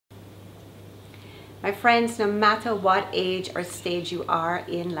My friends, no matter what age or stage you are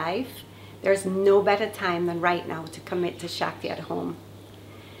in life, there's no better time than right now to commit to Shakti at home.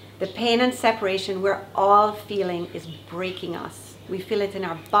 The pain and separation we're all feeling is breaking us. We feel it in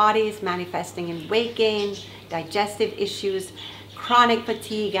our bodies, manifesting in weight gain, digestive issues, chronic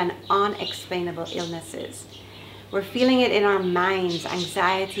fatigue, and unexplainable illnesses. We're feeling it in our minds,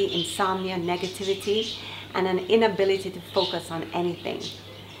 anxiety, insomnia, negativity, and an inability to focus on anything.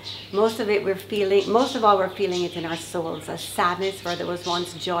 Most of all we're feeling it in our souls, a sadness where there was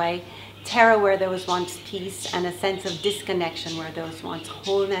once joy, terror where there was once peace, and a sense of disconnection where there was once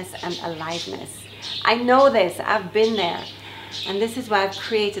wholeness and aliveness. I know this, I've been there, and this is why I've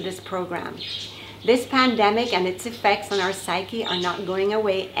created this program. This pandemic and its effects on our psyche are not going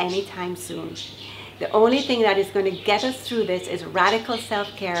away anytime soon. The only thing that is going to get us through this is radical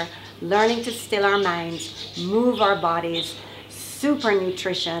self-care, learning to still our minds, move our bodies, super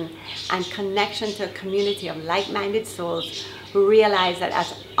nutrition, and connection to a community of like-minded souls who realize that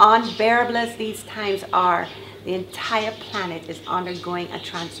as unbearable as these times are, the entire planet is undergoing a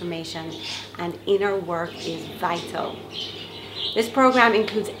transformation and inner work is vital. This program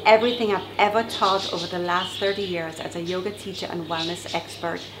includes everything I've ever taught over the last 30 years as a yoga teacher and wellness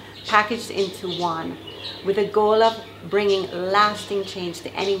expert, packaged into one, with a goal of bringing lasting change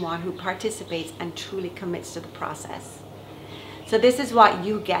to anyone who participates and truly commits to the process. So this is what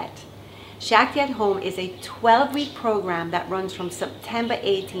you get. Shakti at Home is a 12-week program that runs from September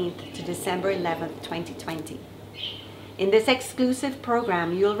 18th to December 11th, 2020. In this exclusive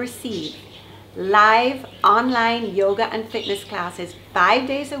program, you'll receive live online yoga and fitness classes 5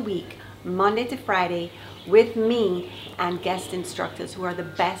 days a week, Monday to Friday, with me and guest instructors who are the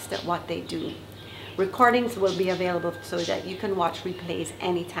best at what they do. Recordings will be available so that you can watch replays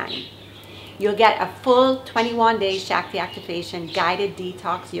anytime. You'll get a full 21-day Shakti activation guided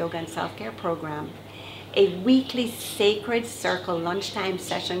detox yoga and self-care program, a weekly sacred circle lunchtime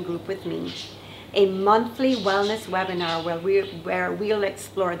session group with me, a monthly wellness webinar where we'll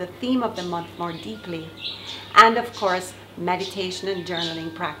explore the theme of the month more deeply, and of course, meditation and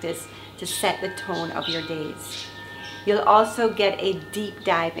journaling practice to set the tone of your days. You'll also get a deep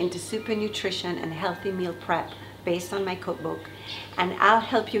dive into super nutrition and healthy meal prep based on my cookbook, and I'll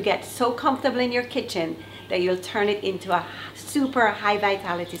help you get so comfortable in your kitchen that you'll turn it into a super high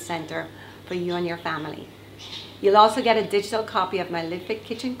vitality center for you and your family. You'll also get a digital copy of my Live Fit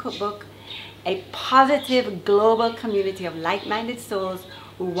Kitchen cookbook, a positive global community of like-minded souls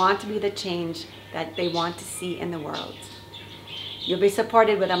who want to be the change that they want to see in the world. You'll be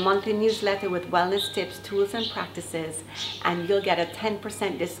supported with a monthly newsletter with wellness tips, tools, and practices, and you'll get a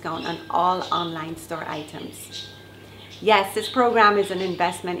 10% discount on all online store items. Yes, this program is an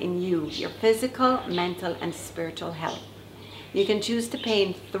investment in you, your physical, mental, and spiritual health. You can choose to pay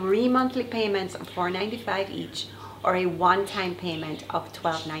in 3 monthly payments of $4.95 each, or a one-time payment of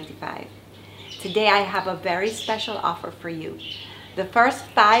 $12.95. Today I have a very special offer for you. The first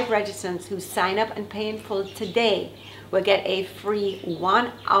 5 registrants who sign up and pay in full today will get a free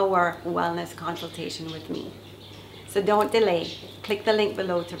 1-hour wellness consultation with me. So don't delay. Click the link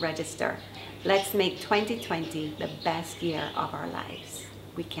below to register. Let's make 2020 the best year of our lives.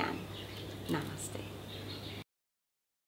 We can. Namaste.